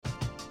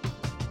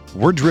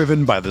We're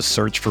driven by the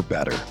search for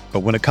better. But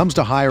when it comes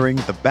to hiring,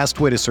 the best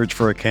way to search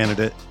for a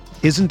candidate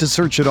isn't to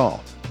search at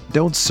all.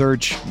 Don't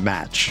search,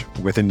 match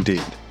with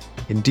Indeed.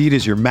 Indeed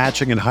is your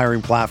matching and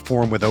hiring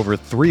platform with over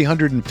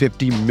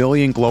 350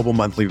 million global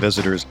monthly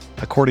visitors,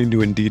 according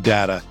to Indeed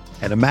data,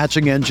 and a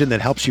matching engine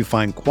that helps you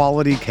find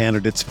quality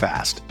candidates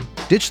fast.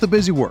 Ditch the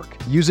busy work.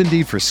 Use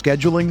Indeed for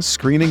scheduling,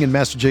 screening, and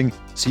messaging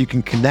so you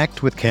can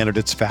connect with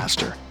candidates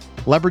faster.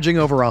 Leveraging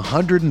over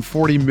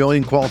 140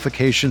 million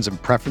qualifications and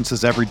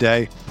preferences every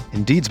day,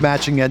 Indeed's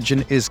matching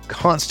engine is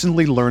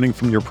constantly learning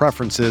from your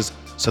preferences,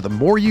 so the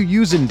more you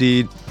use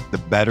Indeed, the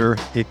better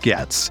it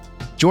gets.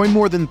 Join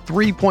more than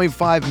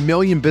 3.5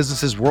 million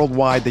businesses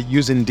worldwide that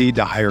use Indeed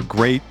to hire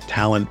great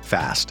talent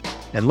fast.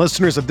 And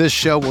listeners of this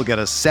show will get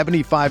a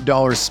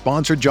 $75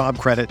 sponsored job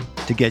credit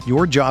to get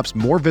your jobs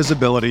more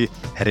visibility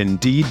at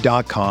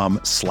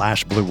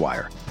Indeed.com/Blue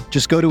Wire.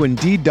 Just go to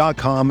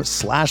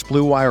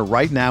Indeed.com/Blue Wire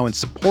right now and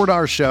support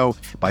our show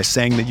by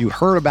saying that you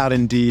heard about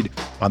Indeed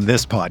on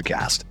this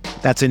podcast.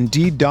 That's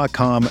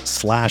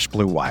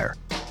Indeed.com/Blue Wire.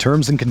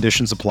 Terms and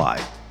conditions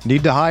apply.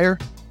 Need to hire?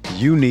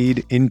 You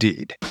need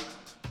Indeed.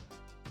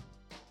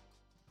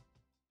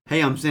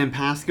 Hey, I'm Sam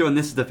Pasco, and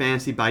this is the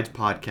Fantasy Bites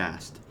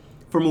podcast.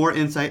 For more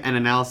insight and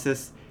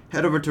analysis,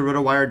 head over to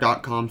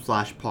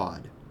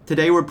rotowire.com/pod.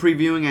 Today we're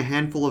previewing a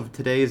handful of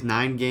today's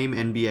 9-game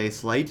NBA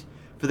slate.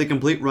 For the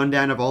complete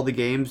rundown of all the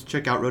games,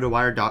 check out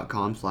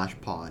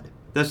rotowire.com/pod.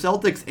 The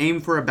Celtics aim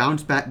for a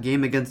bounce-back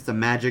game against the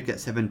Magic at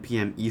 7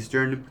 p.m.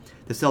 Eastern.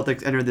 The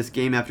Celtics entered this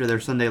game after their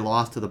Sunday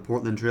loss to the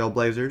Portland Trail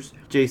Blazers.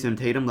 Jason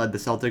Tatum led the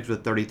Celtics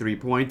with 33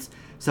 points,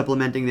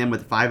 supplementing them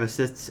with 5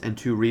 assists and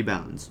 2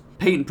 rebounds.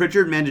 Peyton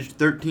Pritchard managed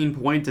 13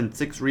 points and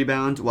 6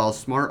 rebounds, while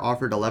Smart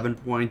offered 11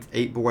 points,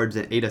 8 boards,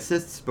 and 8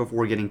 assists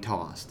before getting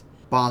tossed.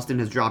 Boston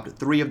has dropped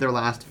 3 of their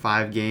last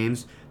 5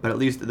 games, but at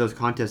least those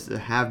contests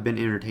have been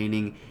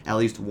entertaining. At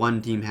least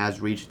one team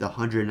has reached the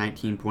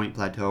 119-point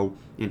plateau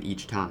in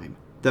each time.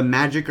 The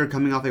Magic are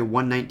coming off a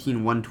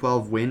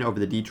 119-112 win over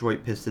the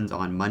Detroit Pistons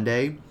on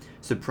Monday.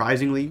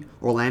 Surprisingly,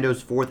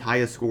 Orlando's 4th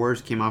highest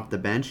scorers came off the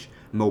bench.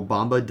 Mo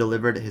Bamba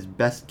delivered his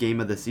best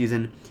game of the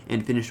season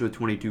and finished with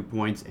 22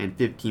 points and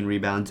 15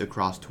 rebounds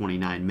across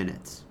 29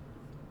 minutes.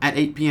 At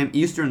 8 p.m.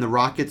 Eastern, the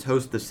Rockets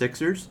host the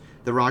Sixers.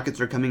 The Rockets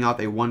are coming off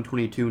a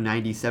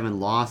 122-97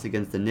 loss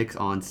against the Knicks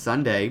on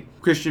Sunday.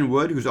 Christian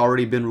Wood, who's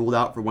already been ruled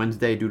out for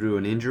Wednesday due to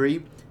an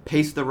injury,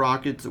 paced the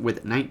Rockets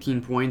with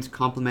 19 points,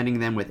 complementing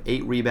them with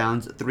 8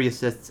 rebounds, 3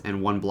 assists,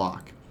 and 1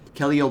 block.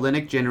 Kelly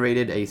Olynyk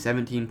generated a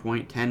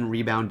 17-point,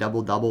 10-rebound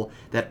double-double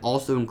that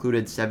also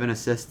included 7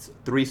 assists,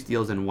 3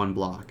 steals, and 1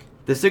 block.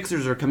 The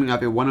Sixers are coming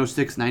off a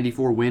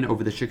 106-94 win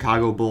over the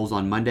Chicago Bulls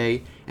on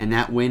Monday, and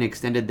that win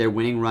extended their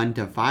winning run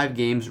to 5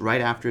 games right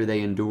after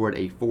they endured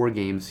a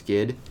 4-game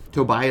skid.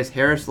 Tobias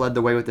Harris led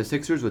the way with the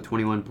Sixers with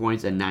 21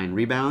 points and 9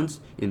 rebounds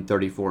in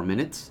 34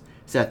 minutes.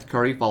 Seth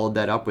Curry followed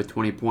that up with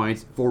 20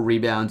 points, 4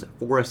 rebounds,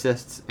 4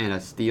 assists, and a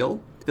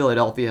steal.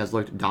 Philadelphia has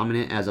looked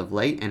dominant as of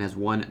late and has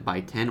won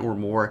by 10 or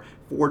more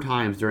 4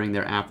 times during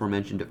their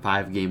aforementioned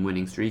 5-game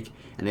winning streak,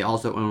 and they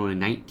also own a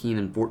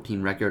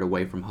 19-14 record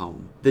away from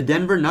home. The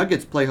Denver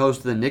Nuggets play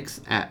host to the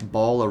Knicks at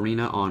Ball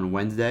Arena on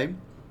Wednesday.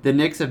 The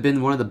Knicks have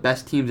been one of the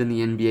best teams in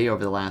the NBA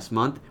over the last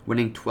month,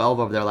 winning 12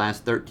 of their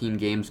last 13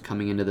 games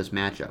coming into this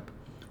matchup.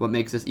 What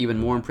makes this even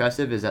more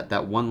impressive is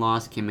that one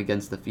loss came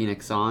against the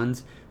Phoenix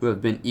Suns, who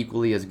have been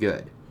equally as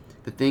good.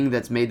 The thing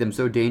that's made them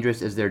so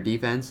dangerous is their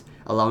defense,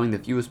 allowing the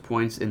fewest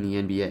points in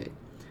the NBA.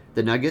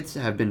 The Nuggets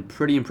have been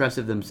pretty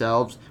impressive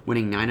themselves,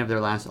 winning 9 of their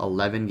last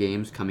 11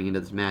 games coming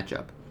into this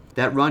matchup.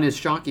 That run is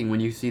shocking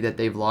when you see that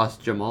they've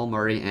lost Jamal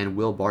Murray and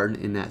Will Barton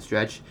in that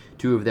stretch,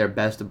 2 of their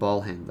best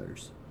ball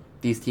handlers.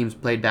 These teams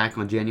played back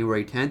on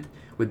January 10th,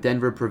 with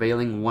Denver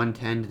prevailing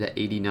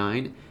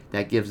 110-89.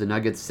 That gives the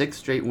Nuggets 6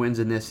 straight wins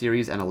in this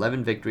series and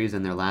 11 victories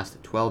in their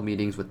last 12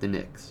 meetings with the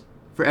Knicks.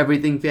 For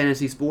everything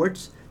fantasy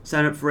sports,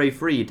 sign up for a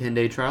free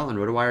 10-day trial on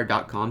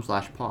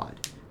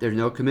rotowire.com/pod. There's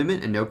no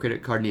commitment and no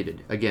credit card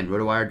needed. Again,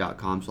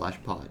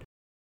 rotowire.com/pod.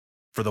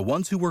 For the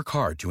ones who work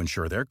hard to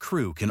ensure their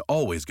crew can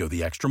always go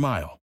the extra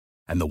mile,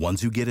 and the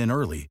ones who get in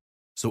early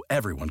so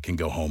everyone can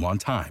go home on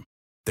time,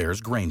 there's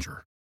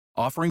Grainger,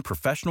 offering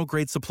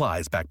professional-grade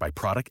supplies backed by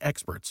product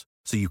experts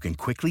so you can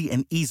quickly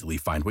and easily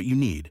find what you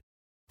need.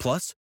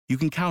 Plus, you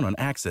can count on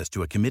access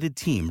to a committed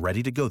team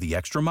ready to go the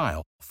extra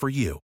mile for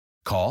you.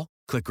 Call,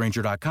 click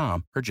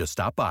Grainger.com, or just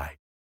stop by.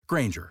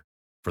 Grainger,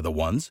 for the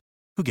ones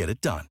who get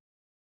it done.